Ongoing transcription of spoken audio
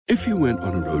If you went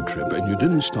on a road trip and you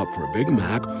didn't stop for a Big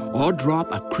Mac or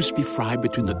drop a crispy fry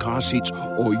between the car seats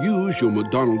or use your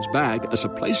McDonald's bag as a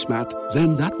placemat,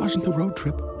 then that wasn't a road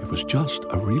trip. It was just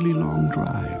a really long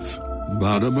drive.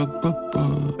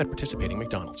 Ba-da-ba-ba-ba. At participating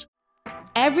McDonald's.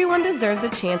 Everyone deserves a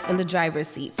chance in the driver's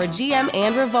seat. For GM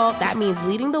and Revolt, that means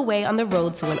leading the way on the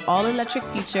road to an all-electric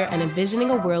future and envisioning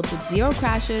a world with zero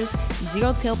crashes,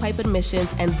 zero tailpipe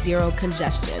emissions, and zero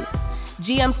congestion.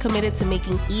 GM's committed to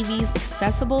making EVs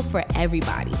accessible for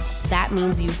everybody. That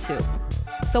means you too.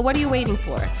 So what are you waiting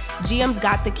for? GM's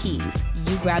got the keys.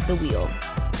 You grab the wheel.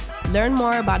 Learn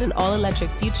more about an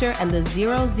all-electric future and the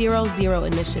 000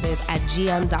 initiative at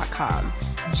gm.com.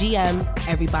 GM,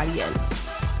 everybody in.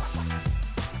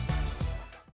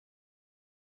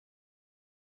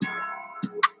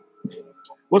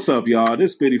 What's up, y'all?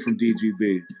 This is Biddy from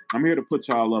DGB. I'm here to put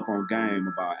y'all up on game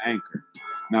about Anchor.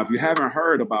 Now, if you haven't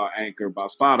heard about Anchor, about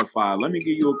Spotify, let me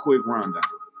give you a quick rundown.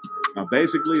 Now,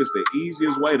 basically, it's the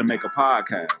easiest way to make a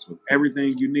podcast with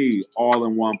everything you need all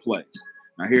in one place.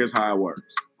 Now, here's how it works.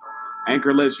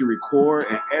 Anchor lets you record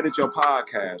and edit your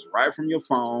podcast right from your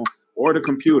phone or the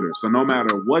computer. So no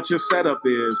matter what your setup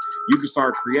is, you can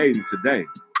start creating today.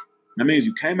 That means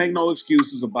you can't make no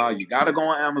excuses about you got to go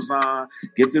on Amazon,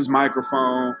 get this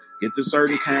microphone, get this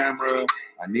certain camera,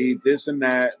 I need this and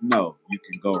that. No, you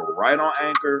can go right on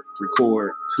Anchor,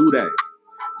 record today.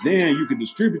 Then you can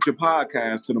distribute your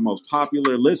podcast to the most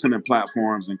popular listening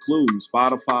platforms, including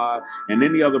Spotify and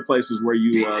any other places where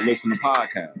you listen to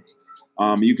podcasts.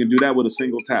 You can do that with a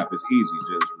single tap. It's easy.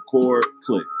 Just record,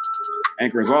 click.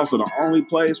 Anchor is also the only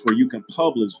place where you can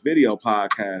publish video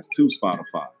podcasts to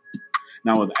Spotify.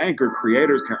 Now, with Anchor,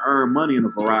 creators can earn money in a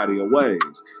variety of ways,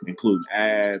 including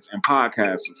ads and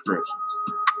podcast subscriptions.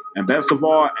 And best of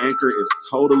all, Anchor is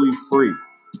totally free.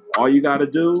 All you got to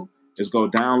do is go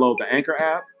download the Anchor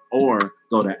app or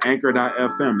go to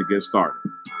anchor.fm to get started.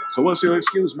 So what's your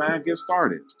excuse, man? Get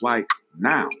started. Like,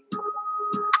 now.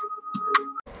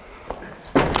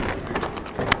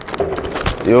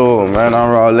 Yo, man, I'm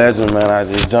Raw Legend, man. I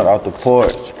just jumped off the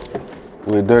porch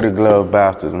with Dirty Glove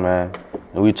Bastards, man.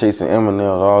 And we chasing Eminem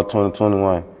all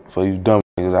 2021 for you dumb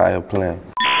niggas out here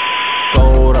playing.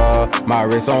 Sold up, my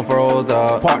wrist on froze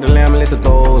up. Park the lamb and let the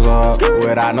doors up.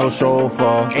 Without no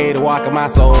chauffeur, 80 walk in my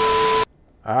soul.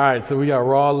 All right, so we got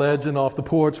Raw Legend off the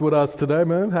porch with us today,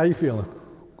 man. How you feeling?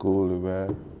 Cool,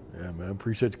 man. Yeah, man.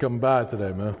 Appreciate you coming by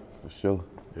today, man. For sure.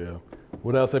 Yeah.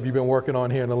 What else have you been working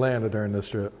on here in Atlanta during this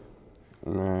trip?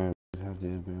 Man, I've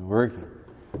just been working.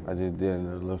 I just did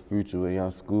a little feature with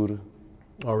Young Scooter.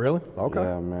 Oh, really? Okay.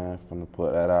 Yeah, man, finna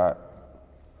put that out.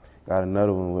 Got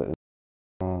another one with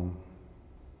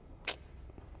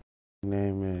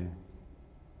name is,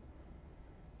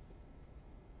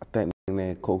 I think the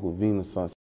name Coco Vina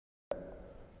something.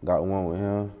 Got one with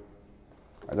him.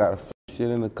 I got a shit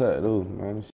in the cut though,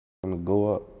 man. This shit gonna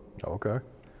go up. Okay.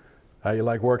 How you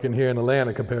like working here in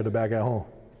Atlanta compared to back at home?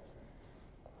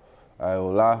 I ain't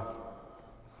gonna lie.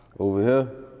 Over here,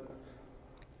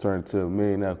 turned to a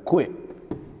millionaire quick.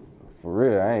 For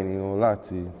real, I ain't even gonna lie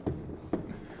to you.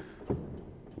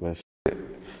 But shit,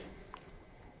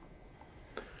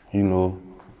 you know,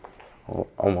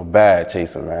 I'm a bag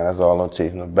chaser, man. That's all I'm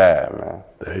chasing, a bag, man.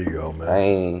 There you go,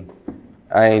 man.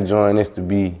 I ain't joining this to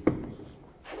be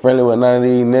friendly with none of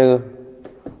these niggas.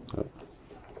 I'm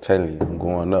telling you, I'm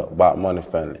going up, about money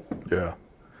friendly. Yeah.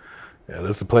 Yeah,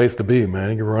 that's the place to be, man.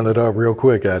 You can run it up real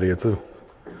quick out here, too.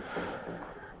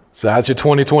 So how's your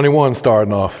 2021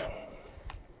 starting off?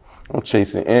 I'm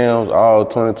chasing M's all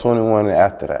 2021 and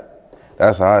after that.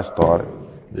 That's how I started.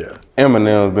 Yeah.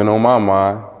 Eminem's been on my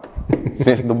mind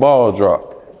since the ball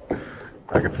dropped.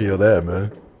 I can feel that,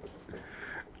 man.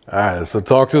 All right, so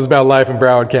talk to us about life in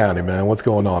Broward County, man. What's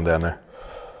going on down there?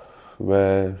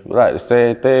 Man, like the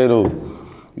same thing though.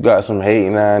 You got some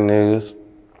hating ass niggas,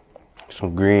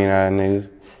 some green ass niggas,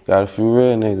 got a few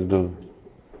real niggas though.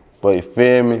 But you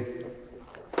feel me?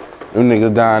 Them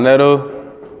niggas down there though,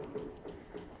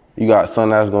 you got some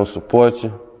that's gonna support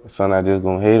you, and some that's just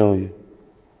gonna hate on you.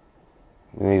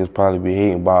 The niggas probably be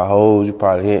hating about hoes, you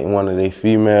probably hitting one of their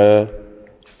females.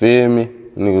 You feel me?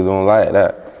 Niggas don't like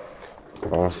that. You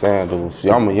know what I'm saying though? See,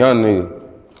 I'm a young nigga.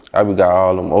 I be got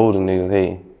all them older niggas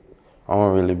hating. I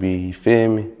don't really be, you feel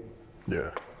me?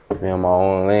 Yeah. Be in my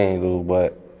own lane though,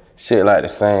 but shit like the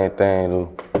same thing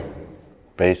though,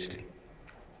 basically.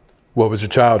 What was your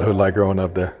childhood like growing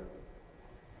up there?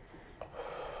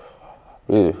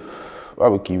 Yeah, I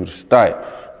would keep it a style.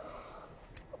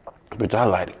 Bitch, I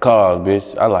like the cars,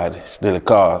 bitch. I like to steal the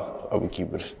cars. I would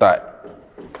keep it a style.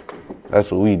 That's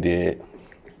what we did.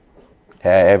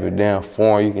 Had every damn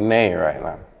foreign you can name right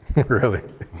now. Really?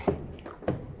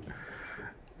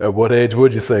 At what age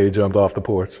would you say you jumped off the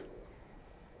porch?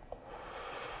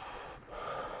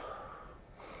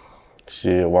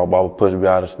 Shit, while Baba pushed me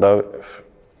out of the stomach,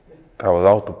 I was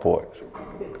off the porch.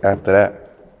 After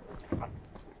that,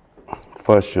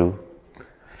 for sure.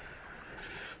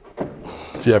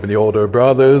 Do you have any older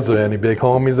brothers or any big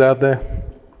homies out there?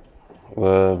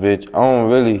 Well, bitch,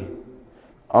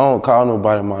 I don't call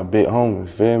nobody my big homie,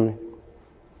 you feel me?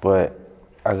 But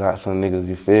I got some niggas,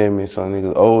 you feel me? Some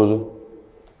niggas older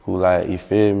who like, you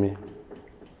feel me?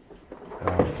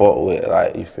 I fuck with,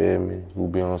 like, you feel me? Who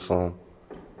be on some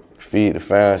feed the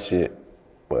fam shit.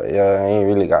 But yeah, I ain't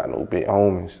really got no big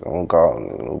homies. I don't call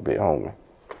no big homie.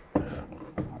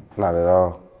 Not at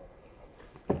all.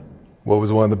 What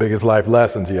was one of the biggest life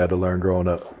lessons you had to learn growing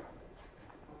up?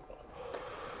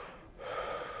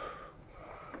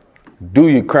 Do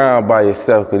your crime by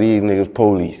yourself, cause these niggas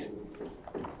police.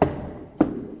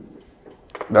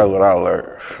 That's what I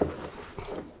learned.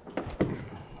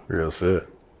 Real shit.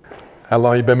 How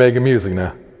long you been making music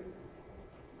now?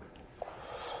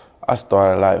 I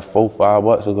started like 4-5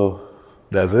 months ago.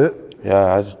 That's it?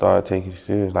 Yeah, I just started taking it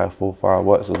serious like 4-5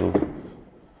 months ago.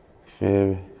 You feel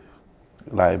me?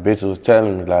 Like, bitches was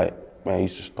telling me, like, man, you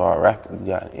should start rapping. You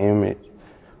got an image,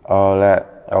 all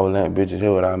that. I was letting bitches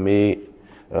hear what I made.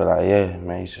 They were like, yeah,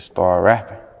 man, you should start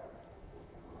rapping.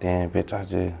 Then, bitch, I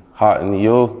just hot in the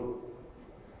yo.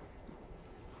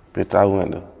 Bitch, I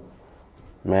went to,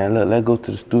 man, look, let's go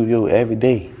to the studio every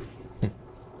day.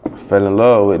 I fell in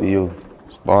love with the yo.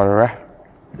 Started rapping.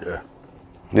 Yeah.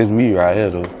 This me right here,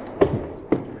 though.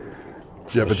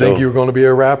 Did you ever think you were going to be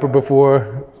a rapper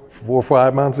before 4 or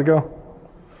 5 months ago?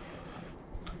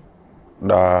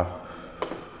 Nah,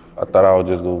 I thought I was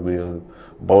just gonna be a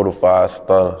bona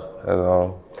stutter, that's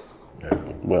all. Yeah.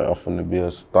 But I'm finna be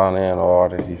a stunner and an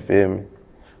artist, you feel me?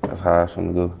 That's how it's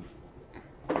finna go.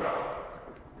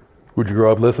 Who'd you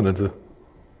grow up listening to?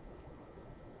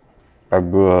 I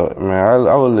grew up, man,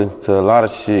 I would listen to a lot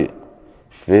of shit,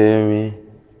 feel me?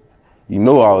 You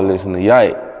know I would listen to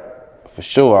Yike. For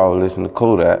sure I would listen to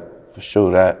Kodak, for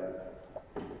sure that.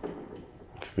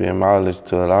 Feel me? I would listen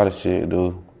to a lot of shit,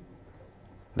 dude.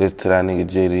 Listen to that nigga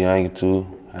JD Young too.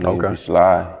 That nigga be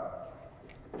sly.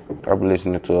 I be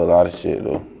listening to a lot of shit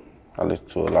though. I listen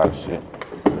to a lot of shit.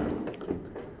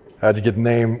 How'd you get the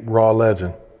name Raw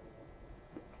Legend?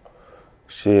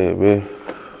 Shit, man.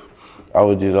 I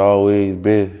was just always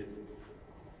been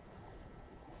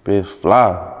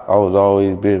fly. I was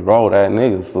always been raw that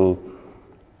nigga, so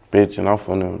bitch, and I'm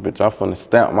finna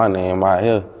stamp my name out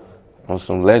here on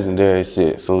some legendary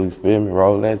shit. So you feel me,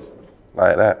 raw legend,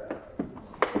 like that.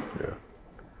 Yeah.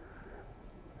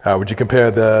 How would you compare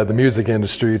the music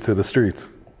industry to the streets?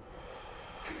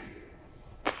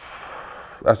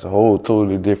 That's a whole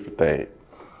totally different thing.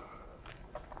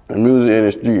 The music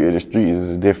industry in the streets is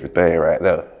a different thing right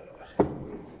there.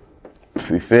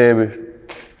 You feel me?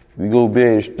 You go be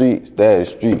in the streets, that's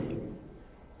the street.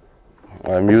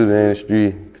 Like music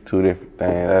industry, two different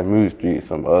things. That music street is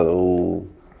some other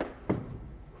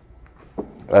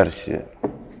shit.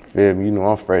 Feel me? You know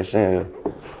I'm fresh in here.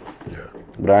 Yeah.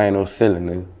 But I ain't no silly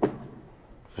nigga.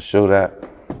 For sure that.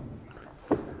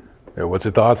 Yeah, what's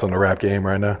your thoughts on the rap game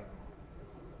right now?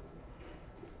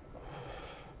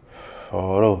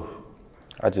 Oh,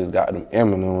 I just got them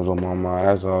M&Ms on my mind,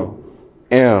 that's all.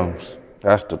 M's,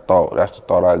 that's the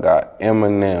thought I got.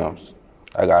 M&Ms.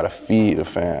 I gotta feed the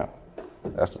fam.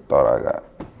 That's the thought I got.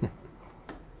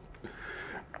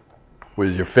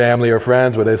 Was your family or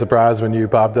friends, were they surprised when you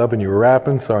popped up and you were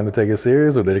rapping, starting to take it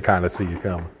serious, or did they kind of see you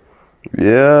coming?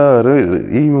 Yeah,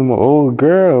 even my old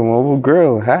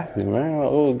girl happy, man. My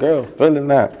old girl feeling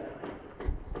that.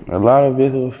 A lot of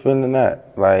bitches were feeling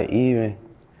that. Like even,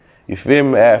 you feel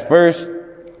me? At first,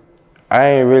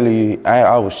 I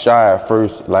was shy at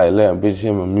first, like letting bitches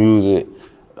hear my music,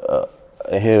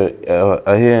 hearing their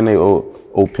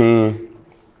opinion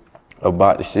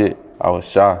about the shit. I was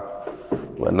shy.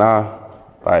 But now,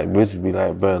 like bitches be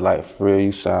like, bro, like for real,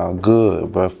 you sound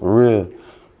good, bro, for real.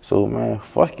 So man,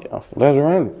 fuck it, let's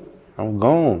run it. I'm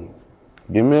gone.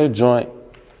 Give me a joint,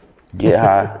 get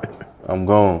high, I'm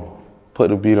gone. Put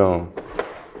the beat on,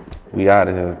 we out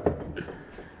of here.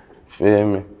 Feel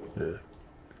me? Yeah.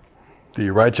 Do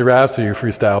you write your raps or you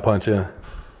freestyle punch in?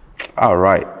 I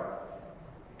write.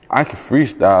 I can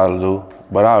freestyle though,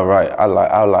 but I write. I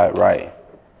like writing.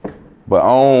 But I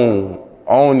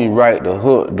only write the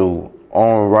hook though. I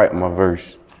don't write my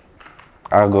verse.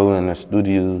 I go in the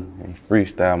studio and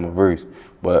freestyle my verse.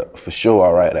 But for sure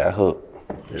I write that hook.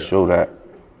 For sure that.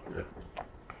 Yeah.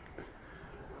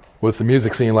 What's the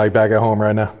music scene like back at home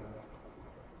right now?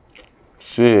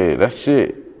 Shit, that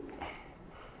shit.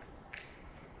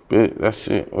 Bitch, that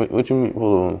shit. What you mean?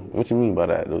 Hold on. What you mean by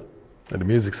that, dude? The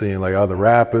music scene, like other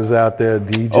rappers out there,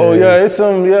 DJs. Oh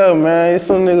yeah, man. It's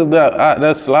some niggas out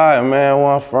there sliding, man. Where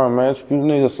I'm from, man. It's a few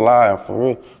niggas sliding for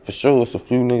real. For sure, it's a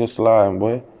few niggas sliding,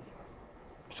 boy.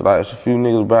 It's a few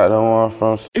niggas back there where I'm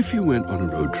from. If you went on a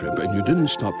road trip and you didn't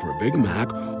stop for a Big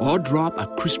Mac or drop a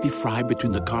crispy fry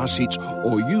between the car seats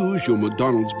or use your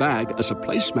McDonald's bag as a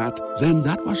placemat, then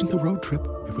that wasn't a road trip.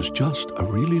 It was just a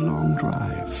really long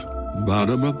drive.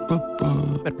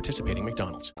 Ba-da-ba-ba-ba. At participating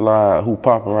McDonald's. Slide, who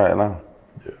popping right now?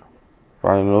 Yeah.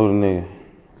 Probably know the nigga.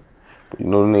 But you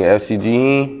know the nigga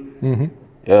FCG? Mm-hmm.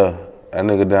 Yeah, that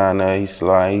nigga down there, he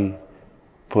slide, he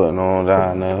putting on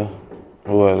down there.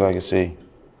 Who else I can see?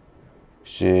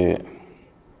 Shit.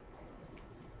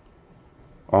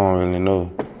 I don't really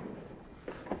know.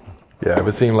 Yeah,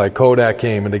 it seemed like Kodak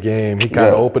came in the game. He kind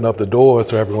of opened up the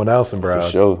doors for everyone else in Broward. For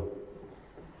sure.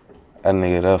 That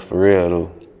nigga, that's for real,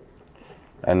 though.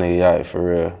 That nigga out for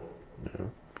real.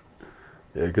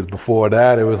 Yeah, because before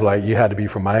that, it was like you had to be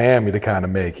from Miami to kind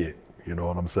of make it. You know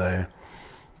what I'm saying?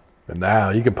 And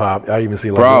now you can pop. I even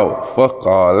see like. Bro, fuck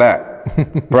all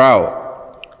that. Bro.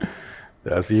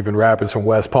 That's even rappers from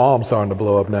West Palm starting to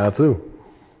blow up now too.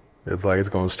 It's like it's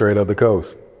going straight up the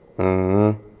coast.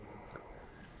 Mm-hmm.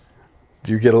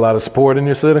 Do you get a lot of support in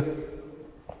your city?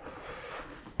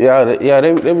 Yeah,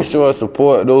 they be showing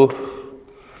support though.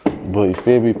 But you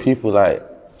feel me? People like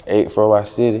ain't from my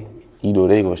city, you know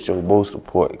they gonna show both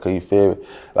support. Cause you feel me?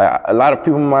 Like a lot of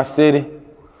people in my city,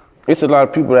 it's a lot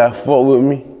of people that fuck with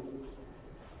me.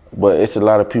 But it's a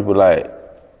lot of people like,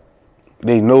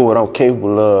 they know what I'm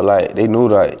capable of, like, they know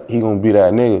that he gonna be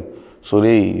that nigga. So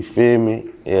they, you feel me?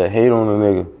 Yeah, hate on the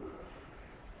nigga.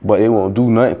 But they won't do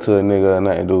nothing to a nigga or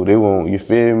nothing, dude. They won't, you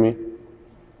feel me?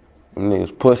 Them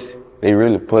niggas pussy. They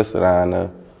really pussy down there.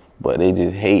 But they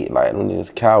just hate, like, them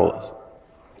niggas cowards.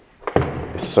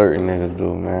 It's certain niggas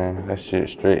do, man. That shit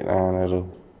straight down there,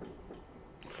 though.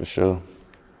 For sure.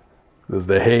 Does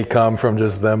the hate come from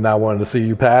just them not wanting to see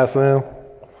you pass them?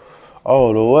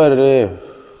 Oh, the what it is?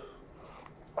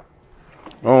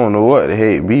 I don't know what the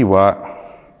hate be about.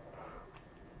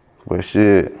 But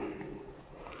shit,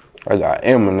 I got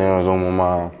M&M's on my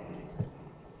mind.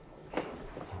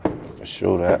 For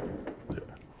sure that.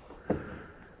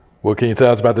 What can you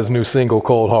tell us about this new single,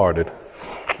 Cold Hearted?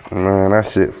 Man, that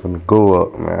shit finna go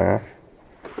up, man.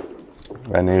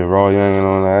 That nigga Raw Youngin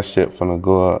on that shit finna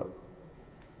go up.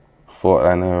 Fuck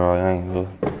that nigga Raw Youngin, though.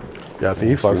 Yeah, I see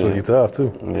he fucks with you tough,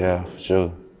 too. Yeah, for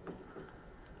sure.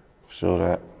 For sure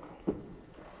that.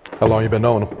 How long you been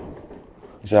knowing him?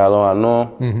 You see how long I know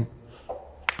him?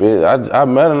 Mm-hmm. Bitch, I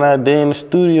met him that day in the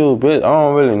studio, bitch. I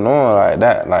don't really know him like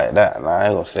that. Nah, I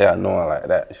ain't gonna say I know him like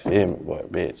that, you feel me?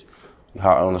 But, bitch, we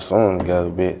hopped on the song together,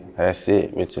 bitch. That's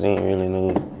it, bitch. It ain't really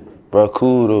no, bro,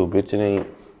 cool, though, bitch. It ain't,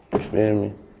 you feel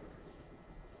me?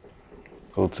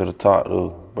 Go to the top, though,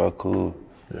 bro, cool.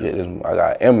 Yeah. I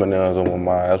got M&M's on my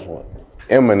mind, that's what.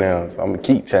 M&M's, I'm gonna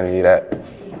keep telling you that.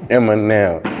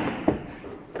 M&M's.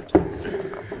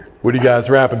 What are you guys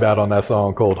rapping about on that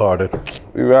song, Cold Hearted?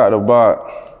 We rapped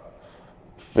about,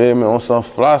 feel me, on some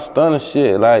fly stunner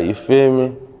shit, like, you feel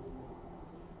me?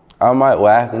 I might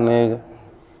whack a nigga,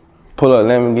 pull up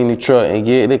Lamborghini truck and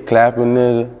get the clapping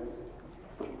nigga.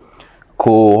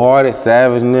 Cold-hearted,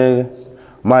 savage nigga.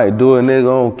 Might do a nigga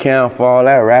on cam for all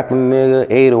that rapping nigga.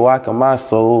 80 watt in my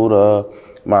soda.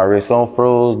 My wrist on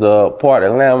froze up. Party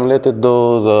lamb lit the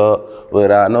doors up.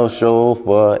 Without no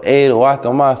chauffeur. 80 watt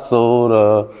in my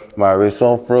soda. My wrist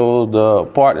on froze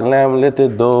up. Party lamb lit the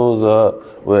doors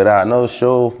up. Without no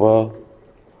chauffeur.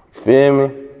 Feel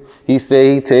me? He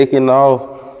say he taking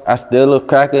off. I still a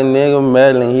cracker nigga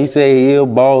meddling. He say he a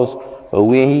boss. But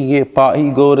when he get popped,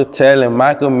 he go to tellin'.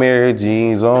 Michael Mary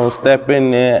jeans on,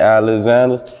 stepping in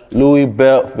Alexander's. Louis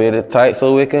belt fitted tight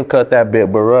so we can cut that bit.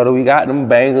 But brother, we got them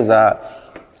bangers out.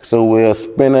 So we'll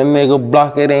spin a nigga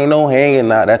block, it ain't no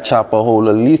hanging out. That chopper hold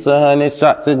at least 100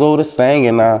 shots to go to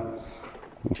singing now.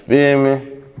 You feel me?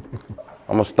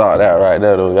 I'm gonna start that right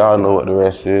there though. Y'all know what the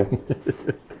rest is.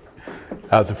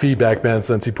 How's the feedback been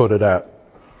since you put it out?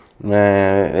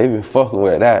 Man, they been fucking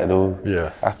with that, though.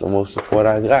 Yeah. That's the most support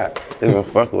I got. They been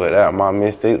fucking with that. My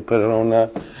mistake, put it on there.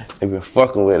 They been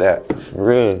fucking with that, for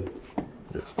real.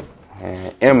 Yeah.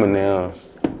 And M&M's,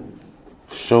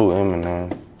 show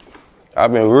M&M's. I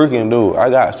been working, dude.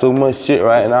 I got so much shit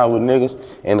right now with niggas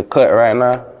in the cut right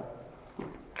now.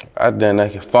 I done I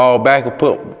can fall back and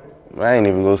put, I ain't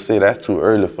even gonna say that's too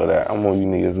early for that. I'm on you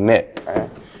niggas' neck,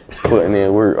 man. Putting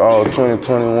in work all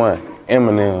 2021,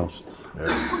 M&M's.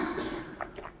 Yeah.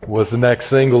 What's the next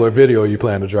single or video you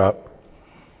plan to drop?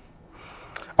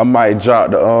 I might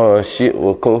drop the shit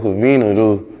with Coca Vina,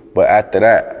 dude. But after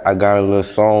that, I got a little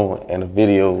song and a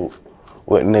video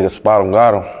with nigga Spot 'em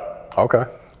Got 'em. Okay.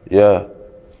 Yeah.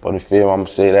 But you feel me? I'm gonna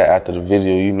say that after the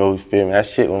video, you know, you feel me? That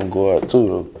shit gonna go up too,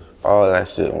 though. All that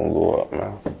shit gonna go up,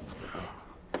 man.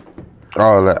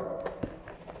 All that.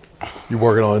 You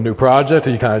working on a new project,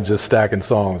 or you kind of just stacking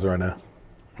songs right now?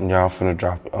 Yeah, I'm finna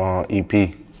drop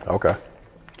EP. Okay.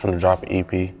 Finna drop an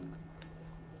EP.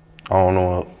 I don't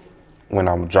know when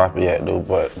I'm gonna drop it yet, though,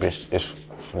 but bitch, it's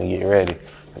finna get ready.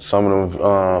 Some of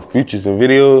them features and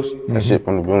videos, that shit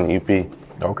finna be on the EP.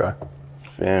 Okay.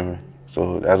 Feel me?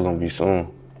 So that's gonna be soon.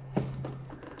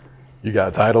 You got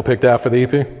a title picked out for the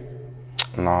EP?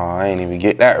 Nah, I ain't even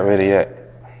get that ready yet.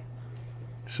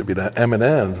 Should be the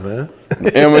M&M's, man.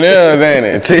 M&M's, ain't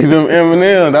it? Take them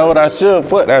M&M's. That's what I should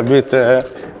put that bitch at.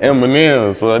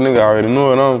 M&M's. So that nigga already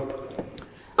know it on.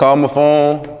 Call my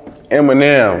phone,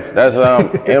 M&M's. That's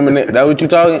M&M. That what you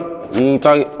talking? You ain't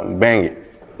talking? Bang it.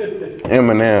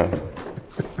 M&M's.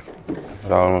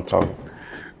 That's all I'm talking.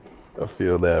 I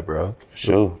feel that, bro. For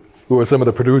sure. Who are some of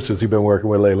the producers you've been working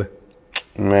with lately?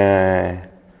 Man,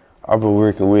 I've been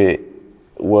working with,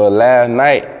 well, last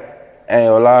night, ain't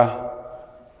gonna lie,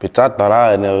 bitch, I thought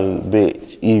I'd never,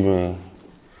 bitch, even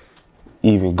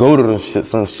go to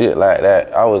some shit like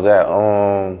that. I was at,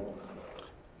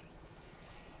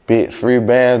 bitch, Free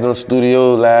Bands in the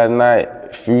studio last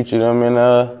night, Future them in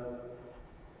there,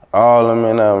 all them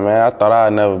in there, man. I thought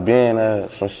I'd never been there,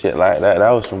 some shit like that.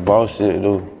 That was some boss shit,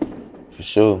 dude, for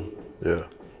sure. Yeah.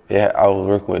 Yeah, I was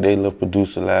working with their little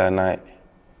producer last night.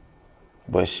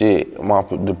 But shit,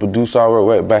 the producer I work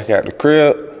with back at the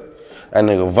crib, that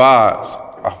nigga Vibes.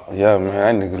 Oh, yeah,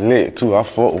 man, that nigga lit too. I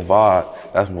fuck with Vibes.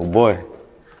 That's my boy.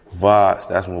 Vibes,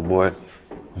 that's my boy.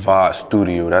 Vibes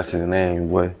Studio, that's his name,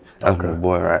 boy. That's my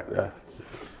boy right there.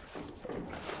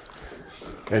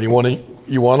 And you want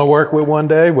to work with one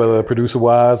day, whether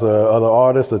producer-wise or other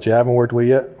artists that you haven't worked with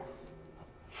yet?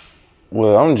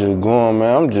 Well, I'm just going,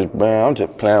 man. I'm just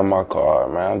playing my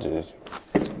card, man. I'm just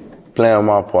playing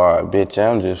my part, bitch.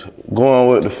 I'm just going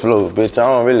with the flow, bitch. I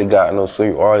don't really got no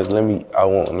sweet artists. I'm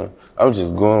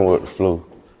just going with the flow.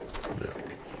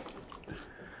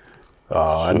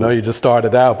 I know you just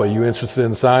started out, but you interested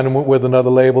in signing with another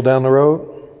label down the road?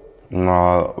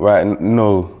 No,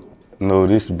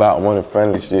 this is about money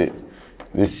friendly shit.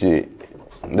 This shit,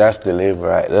 that's the label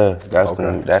right there. That's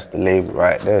the label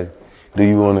right there. Do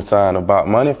you want to sign About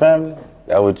Money Family?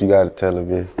 That's what you got to tell her,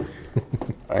 bitch.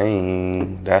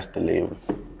 That's the label.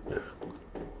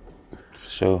 For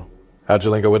sure. How'd you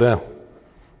link up with them?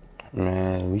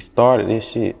 Man, we started this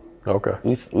shit. Okay.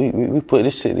 We put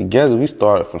this shit together. We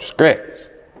started from scratch.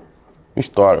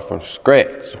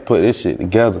 Put this shit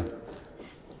together.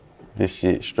 This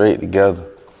shit straight together.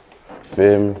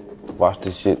 Feel me? Watch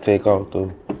this shit take off,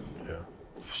 though. Yeah.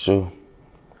 For sure.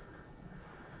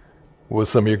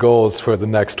 What's some of your goals for the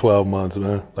next 12 months,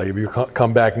 man? Like, if you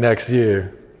come back next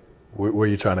year, where are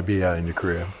you trying to be at in your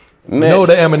career? We know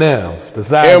the M&M's.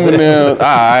 Besides Eminem, all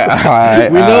right.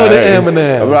 We know the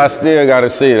M&M's. But I still gotta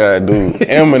say that, dude.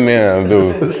 Eminem,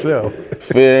 dude. For sure.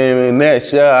 Feel me?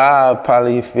 Next year, I'll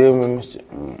probably, feel me,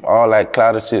 all that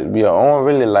clout shit be. I don't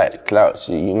really like the clout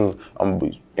shit, you know. I'm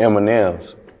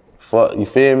M&M's. Fuck, you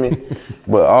feel me?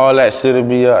 But all that shit'll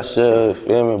be up, sure,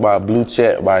 feel me, by blue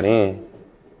check by then.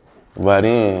 By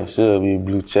then, should be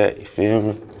blue check, you feel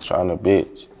me? Trying to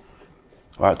bitch.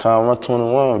 By the time I'm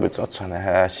 21, bitch, I'm trying to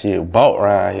have shit bought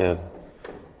around here.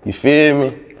 You feel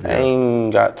me? Yeah. I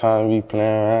ain't got time to be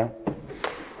playing around.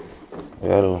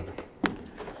 Yeah, though.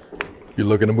 You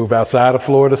looking to move outside of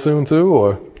Florida soon too,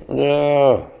 or?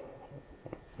 Yeah.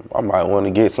 I might want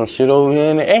to get some shit over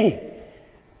here in the A.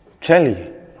 Tell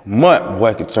you, a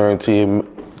month can turn into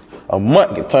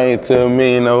 $1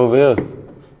 million over here.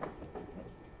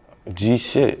 G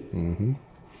shit. Mm-hmm.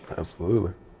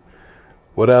 Absolutely.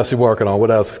 What else you working on? What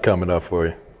else is coming up for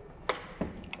you?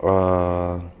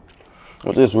 I'm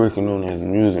just working on this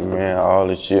music, man. All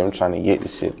this shit. I'm trying to get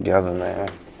this shit together, man.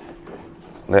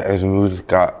 Let this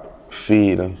music out.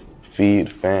 Feed the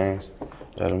fans.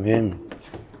 Let them hear me.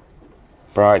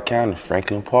 Broad County,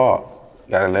 Franklin Park.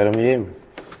 Gotta let them hear me.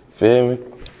 Feel me?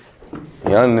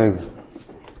 Young nigga.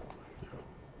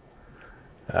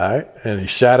 All right. Any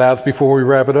shout outs before we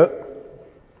wrap it up?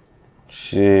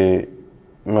 Shit,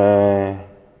 man.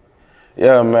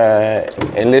 Yeah, man.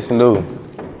 And listen, dude.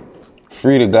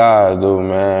 Free the guys, dude,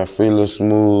 man. Free Lil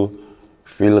Smooth,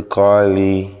 free Lil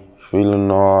Carly, free Lil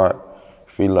Nard,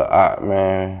 free Lil Ott,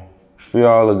 man. Free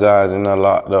all the guys in there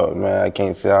locked up, man. I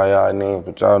can't say all y'all names,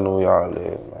 but y'all know y'all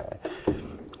is, man.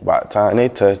 By the time they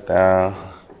touch down,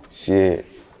 shit,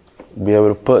 be able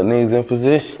to put niggas in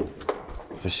position.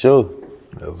 For sure.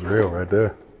 That's real right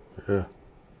there. Yeah.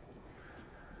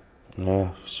 Yeah,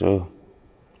 for sure.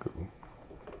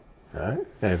 All right.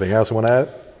 Anything else you want to add?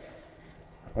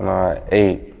 Nah,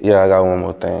 8. Yeah, I got one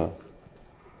more thing.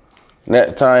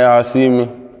 Next time y'all see me,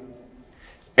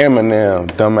 Eminem,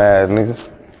 dumbass niggas.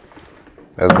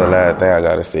 That's the last thing I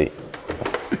gotta say.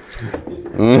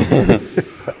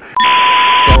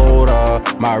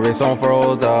 My wrist on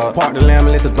froze up. Park the lamb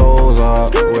and let the doors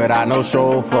up. Without no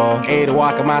chauffeur. 80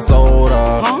 walk in my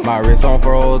soda. My wrist on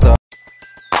froze up.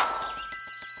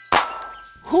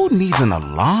 Who needs an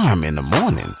alarm in the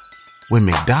morning when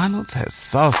McDonald's has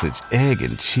sausage, egg,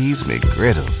 and cheese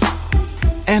McGriddles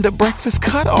and a breakfast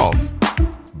cutoff?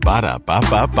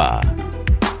 Ba-da-ba-ba-ba.